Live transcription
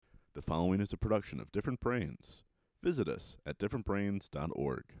The following is a production of Different Brains. Visit us at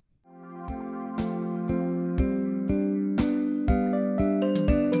differentbrains.org.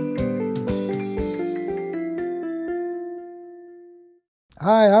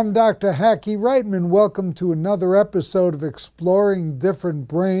 Hi, I'm Dr. Hackie Reitman. Welcome to another episode of Exploring Different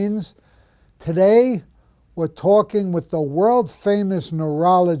Brains. Today, we're talking with the world-famous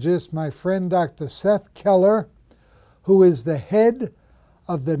neurologist, my friend Dr. Seth Keller, who is the head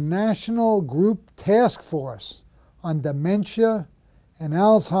of the National Group Task Force on Dementia and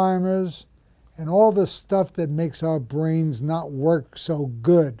Alzheimer's and all the stuff that makes our brains not work so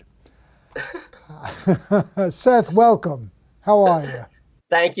good. Seth, welcome. How are you?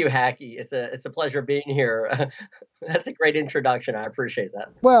 Thank you, Hackie. It's a pleasure being here. That's a great introduction. I appreciate that.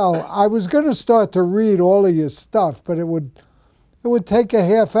 Well, I was going to start to read all of your stuff, but it would take a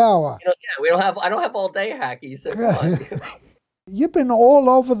half hour. I don't have all day, Hackie. So come on. You've been all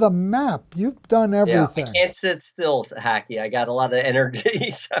over the map. You've done everything. Yeah, I can't sit still, Hackie. I got a lot of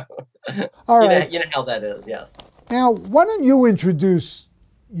energy. So All right. You know how that is. Yes. Now, why don't you introduce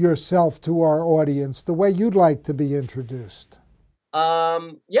yourself to our audience the way you'd like to be introduced?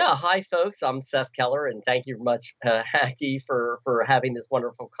 Hi, folks. I'm Seth Keller, and thank you much, Hackie, for having this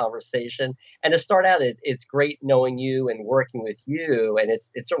wonderful conversation. And to start out, it's great knowing you and working with you, and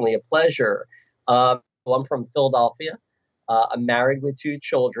it's certainly a pleasure. Well, I'm from Philadelphia. I'm married with two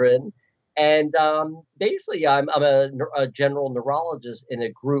children, and basically, I'm a general neurologist in a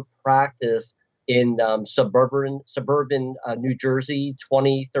group practice in suburban New Jersey,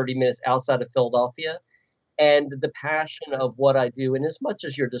 30 minutes outside of Philadelphia. And the passion of what I do, and as much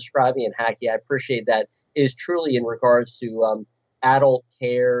as you're describing it, Hackie, I appreciate that, is truly in regards to adult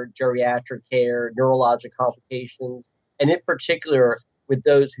care, geriatric care, neurologic complications, and in particular with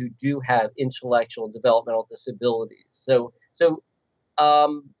those who do have intellectual and developmental disabilities.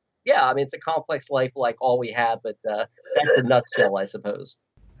 It's a complex life like all we have, but that's a nutshell, I suppose.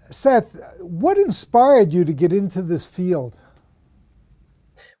 Seth, what inspired you to get into this field?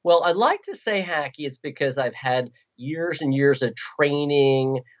 Well, I'd like to say, Hackie, it's because I've had years and years of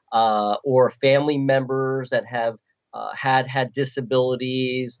training or family members that have had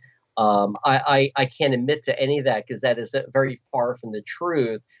disabilities. I can't admit to any of that because that is very far from the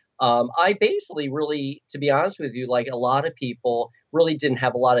truth. I basically really, to be honest with you, like a lot of people, really didn't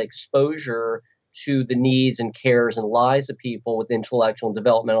have a lot of exposure to the needs and cares and lives of people with intellectual and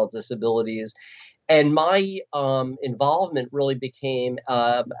developmental disabilities. And my involvement really became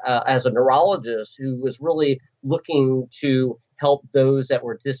as a neurologist who was really looking to help those that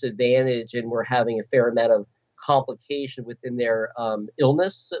were disadvantaged and were having a fair amount of complication within their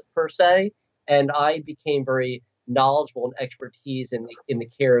illness per se. And I became very knowledgeable and expertise in the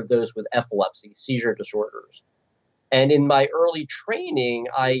care of those with epilepsy, seizure disorders. And in my early training,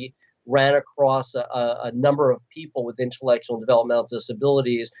 I ran across a number of people with intellectual and developmental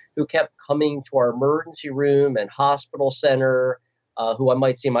disabilities who kept coming to our emergency room and hospital center, who I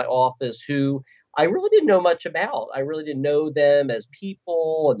might see in my office, who I really didn't know much about. I really didn't know them as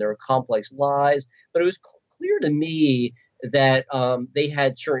people and their complex lives, but it was clear to me that they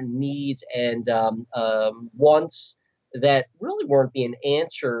had certain needs and wants that really weren't being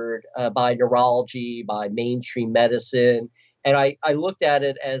answered by neurology, by mainstream medicine. And I looked at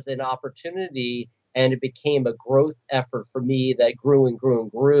it as an opportunity, and it became a growth effort for me that grew and grew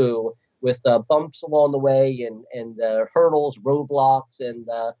and grew with bumps along the way and hurdles, roadblocks, and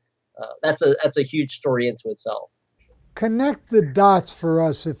that's a huge story into itself. Connect the dots for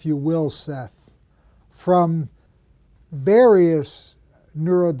us, if you will, Seth, from various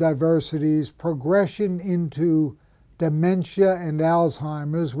neurodiversities, progression into dementia and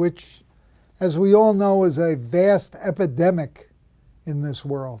Alzheimer's, which, as we all know, is a vast epidemic in this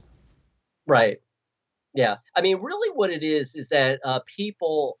world. Right. Yeah. I mean, really what it is that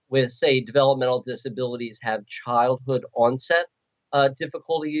people with, say, developmental disabilities have childhood onset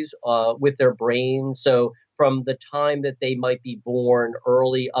difficulties with their brain. So from the time that they might be born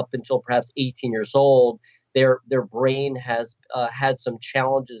early up until perhaps 18 years old, their brain has had some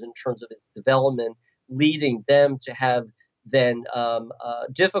challenges in terms of its development, leading them to have then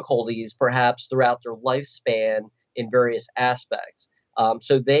difficulties perhaps throughout their lifespan in various aspects.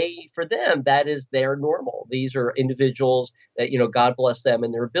 For them, that is their normal. These are individuals that, God bless them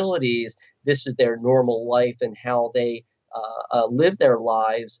and their abilities. This is their normal life and how they live their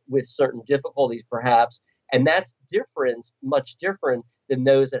lives with certain difficulties, perhaps. And that's different, much different than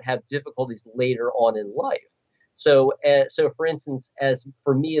those that have difficulties later on in life. So for instance, as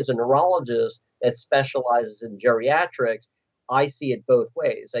for me as a neurologist that specializes in geriatrics, I see it both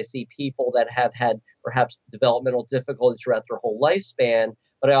ways. I see people that have had perhaps developmental difficulties throughout their whole lifespan,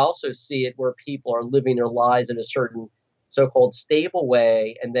 but I also see it where people are living their lives in a certain so-called stable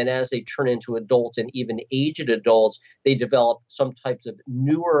way, and then as they turn into adults and even aged adults, they develop some types of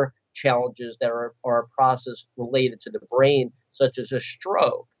newer challenges that are a process related to the brain, such as a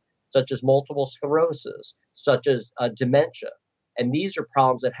stroke, such as multiple sclerosis, such as dementia. And these are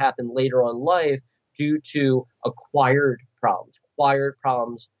problems that happen later on in life due to acquired problems,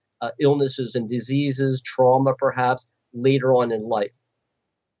 illnesses and diseases, trauma perhaps later on in life.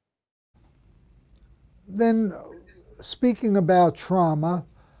 Then, speaking about trauma,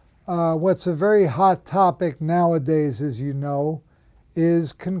 what's a very hot topic nowadays, as you know,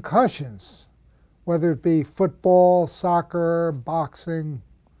 is concussions, whether it be football, soccer, boxing,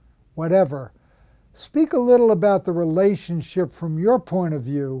 whatever. Speak a little about the relationship from your point of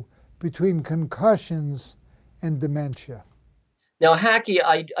view between concussions and dementia. Now, Hackey,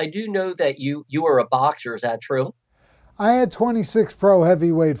 I do know that you are a boxer. Is that true? I had 26 pro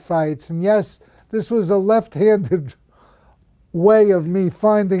heavyweight fights, and yes, this was a left-handed way of me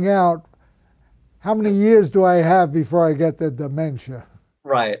finding out how many years do I have before I get the dementia.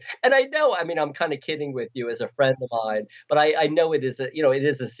 Right. And I know, I mean, I'm kind of kidding with you as a friend of mine, but I know it is it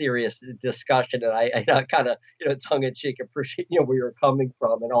is a serious discussion, and I kind of, tongue in cheek appreciate, where you're coming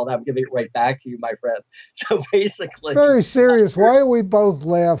from and all that. I'm giving it right back to you, my friend. So basically, it's very serious. Why are we both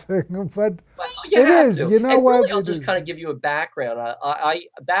laughing? But well, it is, to. You know and what? Really, I'll just kind of give you a background. I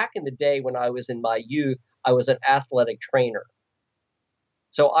back in the day when I was in my youth, I was an athletic trainer.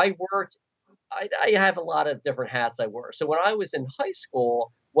 So I worked I have a lot of different hats I wear. So when I was in high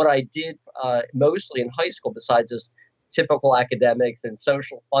school, what I did mostly in high school, besides just typical academics and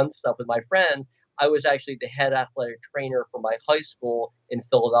social fun stuff with my friends, I was actually the head athletic trainer for my high school in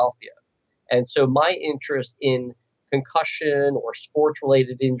Philadelphia. And so my interest in concussion or sports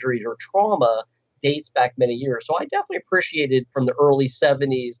related injuries or trauma dates back many years. So I definitely appreciated from the early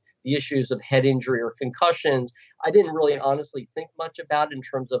 70s the issues of head injury or concussions. I didn't really honestly think much about it in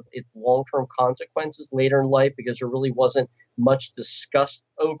terms of its long term consequences later in life because there really wasn't much discussed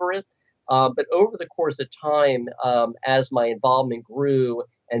over it. But over the course of time, as my involvement grew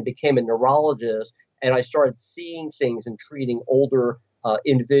and became a neurologist, and I started seeing things and treating older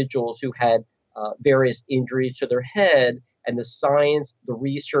individuals who had various injuries to their head, and the science, the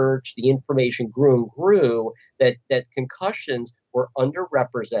research, the information grew and grew, that concussions were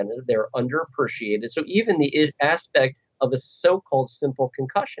underrepresented, they're underappreciated. So even the aspect of a so-called simple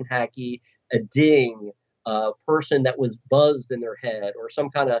concussion, Hackey, a ding, a person that was buzzed in their head, or some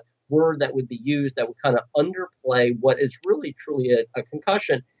kind of word that would be used that would kind of underplay what is really truly a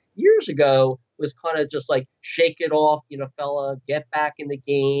concussion, years ago was kind of just like, shake it off, fella, get back in the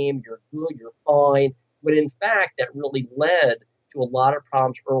game, you're good, you're fine. But in fact, that really led to a lot of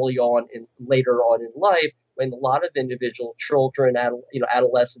problems early on and later on in life, when a lot of individual children,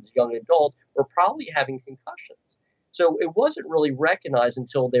 adolescents, young adults were probably having concussions. So it wasn't really recognized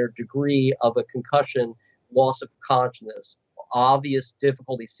until their degree of a concussion, loss of consciousness, obvious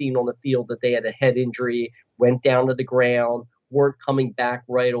difficulty seen on the field that they had a head injury, went down to the ground, weren't coming back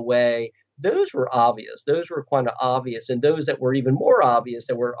right away. Those were obvious. Those were kind of obvious. And those that were even more obvious,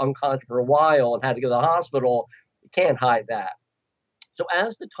 that were unconscious for a while and had to go to the hospital, you can't hide that. So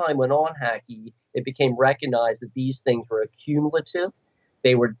as the time went on, Hackey, it became recognized that these things were accumulative.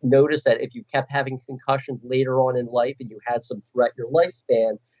 They were noticed that if you kept having concussions later on in life and you had some threat your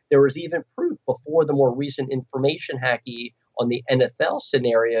lifespan, there was even proof before the more recent information, Hackey, on the NFL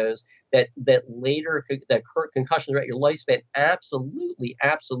scenarios that later that concussions throughout your lifespan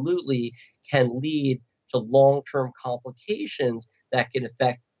absolutely can lead to long-term complications that can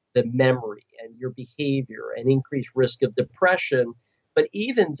affect the memory and your behavior and increased risk of depression. But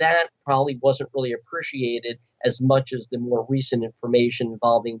even that probably wasn't really appreciated as much as the more recent information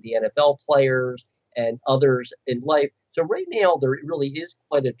involving the NFL players and others in life. So right now, there really is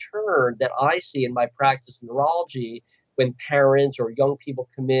quite a turn that I see in my practice in neurology when parents or young people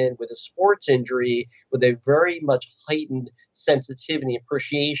come in with a sports injury with a very much heightened sensitivity and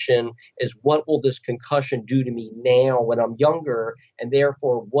appreciation is, what will this concussion do to me now when I'm younger? And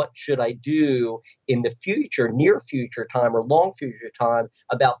therefore, what should I do in the future, near future time or long future time,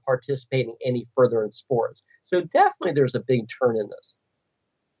 about participating any further in sports? So definitely there's a big turn in this.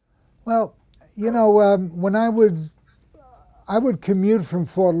 Well, when I would commute from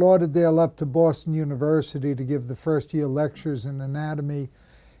Fort Lauderdale up to Boston University to give the first year lectures in anatomy,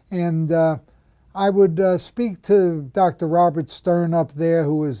 and I would speak to Dr. Robert Stern up there,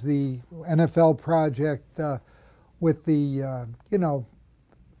 who was the NFL project with the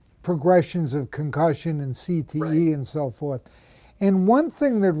progressions of concussion and CTE Right. and so forth. And one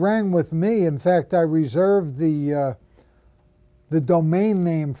thing that rang with me, in fact, I reserved the the domain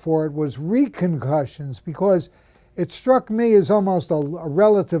name for it was reconcussions, because it struck me as almost a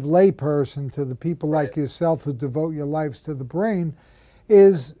relative layperson to the people like yourself who devote your lives to the brain,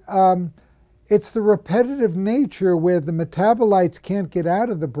 is it's the repetitive nature where the metabolites can't get out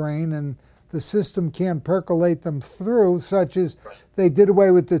of the brain and the system can't percolate them through, such as they did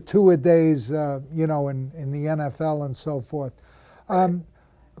away with the two-a-days, in the NFL and so forth.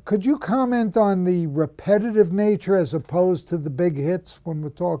 Could you comment on the repetitive nature as opposed to the big hits when we're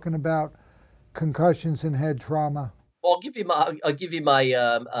talking about concussions and head trauma? Well, I'll give you my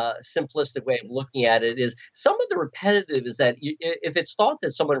simplistic way of looking at it. Is some of the repetitive is that if it's thought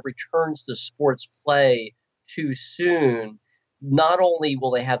that someone returns to sports play too soon, not only will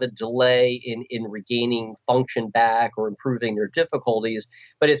they have a delay in regaining function back or improving their difficulties,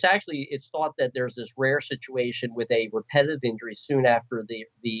 but it's thought that there's this rare situation with a repetitive injury soon after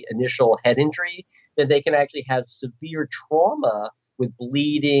the initial head injury, that they can actually have severe trauma with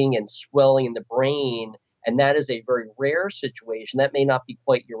bleeding and swelling in the brain. And that is a very rare situation. That may not be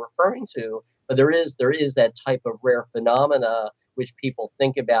quite you're referring to, but there is that type of rare phenomena which people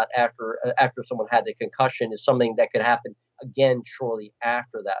think about after someone had the concussion is something that could happen again shortly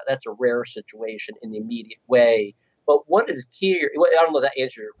after that. That's a rare situation in the immediate way. But what is key? I don't know if that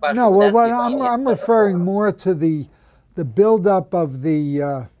answers your question. No, well, I'm referring more to the buildup of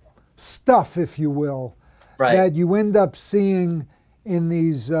the stuff, if you will, that you end up seeing in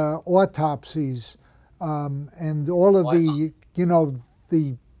these autopsies. And all of the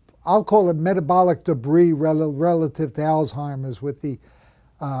I'll call it metabolic debris relative to Alzheimer's, with the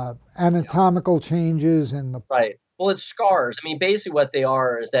anatomical changes and the Well, it's scars. I mean, basically, what they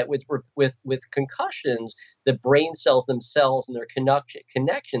are is that with concussions, the brain cells themselves and their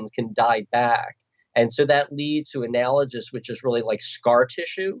connections can die back, and so that leads to analogous, which is really like scar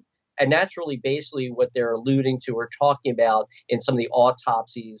tissue, and that's really basically what they're alluding to or talking about in some of the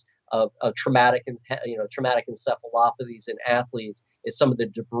autopsies of traumatic encephalopathies in athletes, is some of the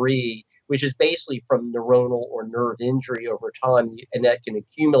debris, which is basically from neuronal or nerve injury over time, and that can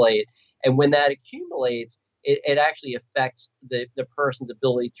accumulate. And when that accumulates, it actually affects the person's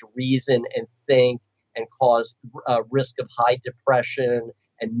ability to reason and think, and cause risk of high depression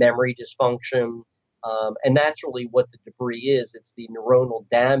and memory dysfunction. And that's really what the debris is. It's the neuronal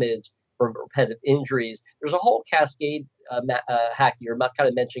damage from repetitive injuries. There's a whole cascade, Hackey, you're kind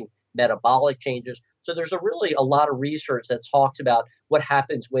of mentioning metabolic changes. So there's a lot of research that talks about what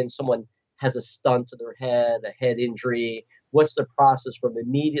happens when someone has a stunt to their head, a head injury. What's the process from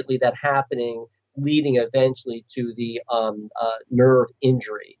immediately that happening, leading eventually to the nerve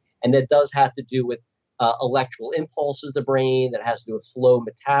injury? And that does have to do with electrical impulses of the brain, that has to do with flow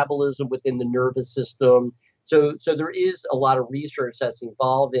metabolism within the nervous system. So there is a lot of research that's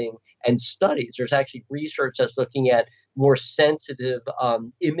involving and studies. There's actually research that's looking at more sensitive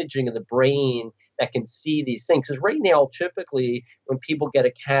imaging of the brain that can see these things. Because right now, typically, when people get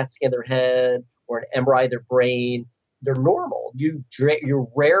a CAT scan of their head or an MRI of their brain, they're normal. You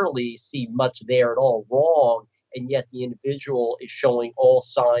rarely see much there at all wrong, and yet the individual is showing all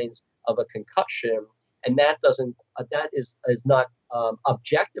signs of a concussion, and that is not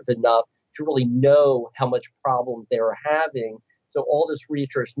objective enough to really know how much problem they're having. So all this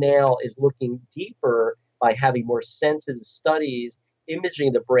research now is looking deeper by having more sensitive studies,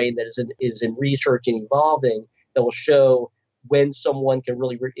 imaging the brain that is in research and evolving, that will show when someone can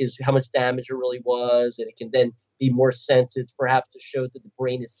really is how much damage it really was, and it can then be more sensitive, perhaps to show that the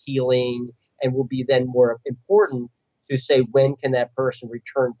brain is healing, and will be then more important to say when can that person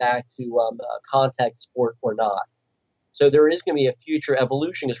return back to contact sport or not. So there is going to be a future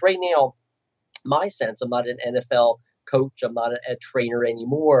evolution, because right now, my sense, I'm not an NFL coach, I'm not a trainer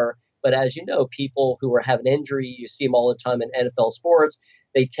anymore, but as you know, people who are having injury, you see them all the time in NFL sports.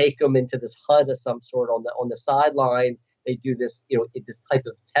 They take them into this HUD of some sort on the sidelines. They do this, this type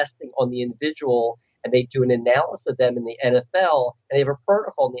of testing on the individual, and they do an analysis of them in the NFL. And they have a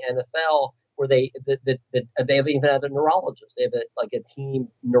protocol in the NFL where they have even had a neurologist. They have a team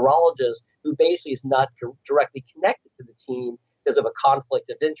neurologist who basically is not directly connected to the team because of a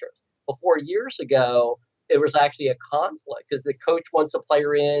conflict of interest. Before, years ago, there was actually a conflict because the coach wants a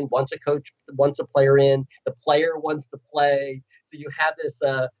player in, once a coach wants a player in, the player wants to play. So you have this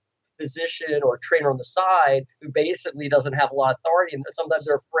physician or trainer on the side who basically doesn't have a lot of authority, and sometimes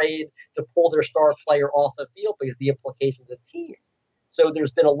they're afraid to pull their star player off the field because of the implications of the team. So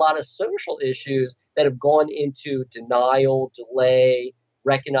there's been a lot of social issues that have gone into denial, delay,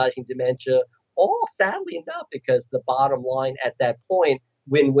 recognizing dementia, all sadly enough because the bottom line at that point,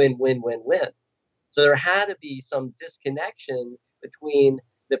 win, win, win, win, win. So there had to be some disconnection between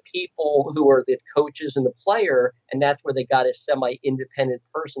the people who are the coaches and the player, and that's where they got a semi-independent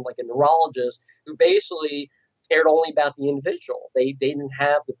person like a neurologist who basically cared only about the individual. They didn't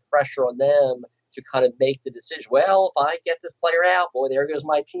have the pressure on them to kind of make the decision. Well, if I get this player out, boy, there goes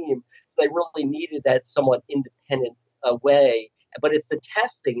my team. So they really needed that somewhat independent way. But it's the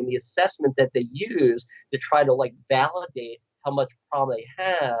testing and the assessment that they use to try to like validate how much problem they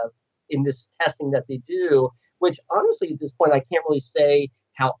have in this testing that they do. Which honestly, at this point, I can't really say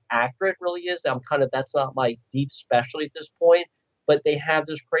how accurate it really is. That's not my deep specialty at this point. But they have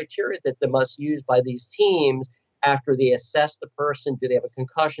this criteria that they must use by these teams after they assess the person. Do they have a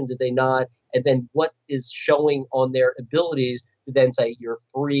concussion? Do they not? And then what is showing on their abilities to then say you're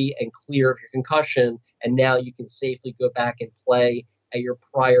free and clear of your concussion, and now you can safely go back and play at your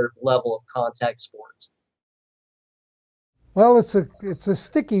prior level of contact sports. Well, it's a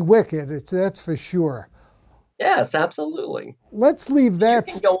sticky wicket, that's for sure. Yes, absolutely. Let's leave that.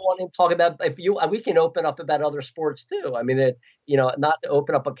 You can go on and talk about we can open up about other sports too. I mean, not to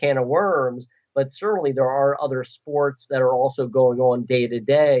open up a can of worms, but certainly there are other sports that are also going on day to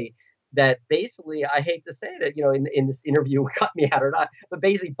day that basically, I hate to say that, in this interview, cut me out or not, but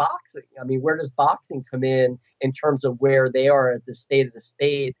basically boxing. I mean, where does boxing come in terms of where they are at the state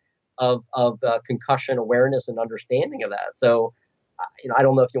of concussion awareness and understanding of that? So, I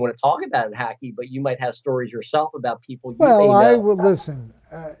don't know if you want to talk about it, Hackey, but you might have stories yourself about people. Well, I will listen.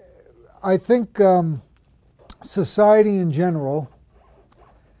 I think society in general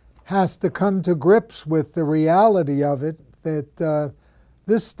has to come to grips with the reality of it, that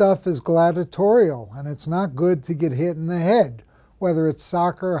this stuff is gladiatorial, and it's not good to get hit in the head, whether it's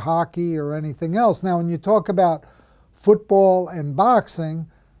soccer, hockey, or anything else. Now, when you talk about football and boxing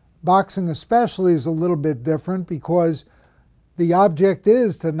especially is a little bit different because the object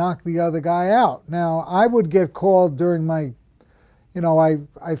is to knock the other guy out. Now, I would get called during my,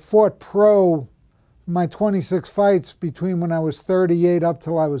 I fought pro my 26 fights between when I was 38 up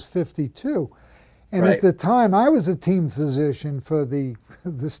till I was 52. And right. At the time, I was a team physician for the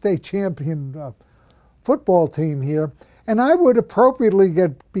state champion football team here. And I would appropriately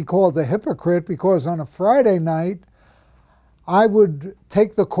be called a hypocrite because on a Friday night, I would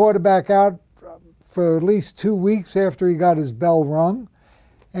take the quarterback out for at least 2 weeks after he got his bell rung.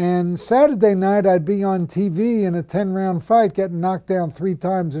 And Saturday night, I'd be on TV in a 10-round fight, getting knocked down 3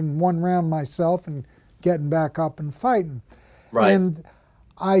 times in 1 round myself and getting back up and fighting. Right. And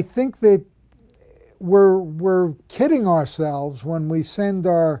I think that we're kidding ourselves when we send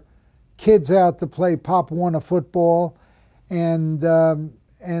our kids out to play Pop Warner football, and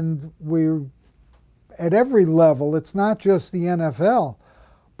we're at every level. It's not just the NFL,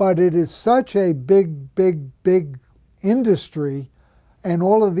 but it is such a big, big, big industry, and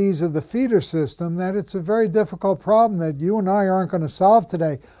all of these are the feeder system, that it's a very difficult problem that you and I aren't going to solve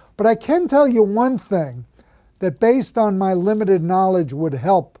today. But I can tell you one thing that, based on my limited knowledge, would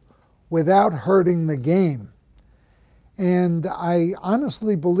help without hurting the game. And I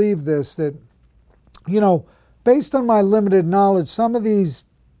honestly believe this, that, based on my limited knowledge, some of these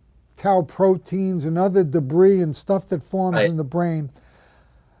tau proteins and other debris and stuff that forms right. in the brain,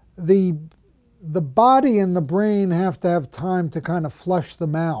 the body and the brain have to have time to kind of flush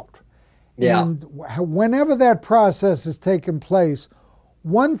them out. Yeah. And whenever that process is taking place,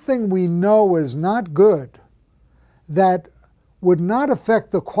 one thing we know is not good, that would not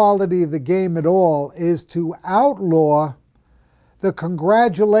affect the quality of the game at all, is to outlaw the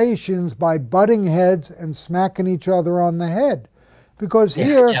congratulations by butting heads and smacking each other on the head. Because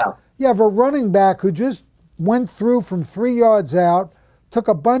here you have a running back who just went through from 3 yards out, took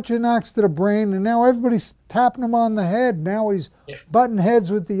a bunch of knocks to the brain, and now everybody's tapping him on the head. Now he's butting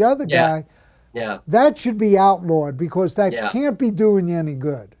heads with the other guy. Yeah. That should be outlawed, because that can't be doing you any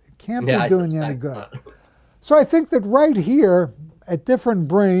good. It can't be doing you any good. So I think that right here at Different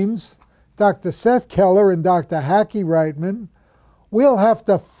Brains, Dr. Seth Keller and Dr. Hackey Reitman, we'll have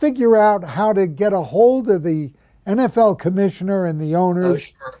to figure out how to get a hold of the NFL commissioner and the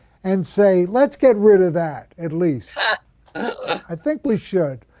owners and say, let's get rid of that, at least. I think we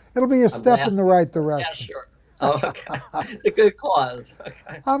should. It'll be a step in the right direction. Yeah, sure. Oh, okay. It's a good cause.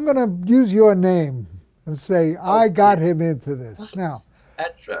 Okay. I'm going to use your name and say, I got him into this. Now,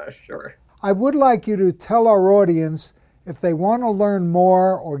 that's sure. I would like you to tell our audience, if they want to learn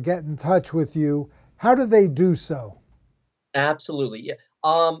more or get in touch with you, how do they do so? Absolutely. Yeah.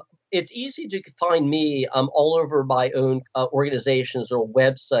 It's easy to find me all over my own organization's or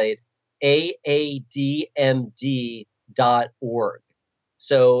website, aadmd.org.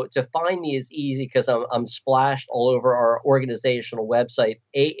 So to find me is easy because I'm splashed all over our organizational website,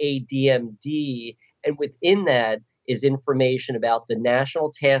 AADMD, and within that is information about the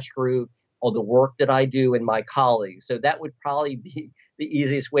National Task Group or the work that I do and my colleagues. So that would probably be the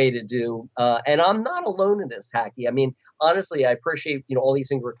easiest way to do. And I'm not alone in this, Hackey. I mean, honestly, I appreciate all these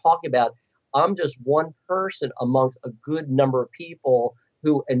things we're talking about. I'm just one person amongst a good number of people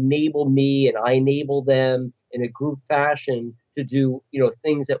who enable me and I enable them in a group fashion to do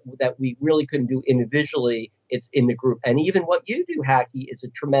things that we really couldn't do individually. It's in the group, and even what you do, Hackey, is a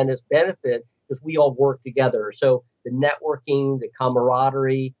tremendous benefit because we all work together. So the networking, the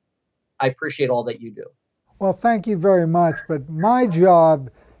camaraderie, I appreciate all that you do. Well, thank you very much. But my job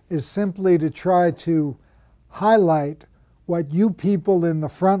is simply to try to highlight what you people in the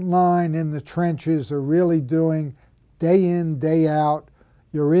front line, in the trenches, are really doing day in, day out.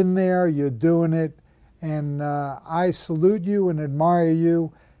 You're in there, you're doing it, and I salute you and admire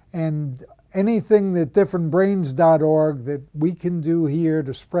you. And anything that differentbrains.org that we can do here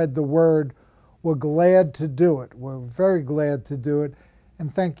to spread the word, we're glad to do it. We're very glad to do it.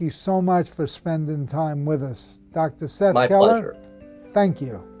 And thank you so much for spending time with us. Dr. Seth My Keller, pleasure. Thank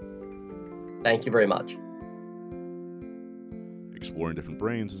you. Thank you very much. Exploring Different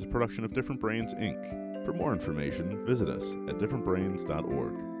Brains is a production of Different Brains, Inc. For more information, visit us at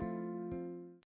differentbrains.org.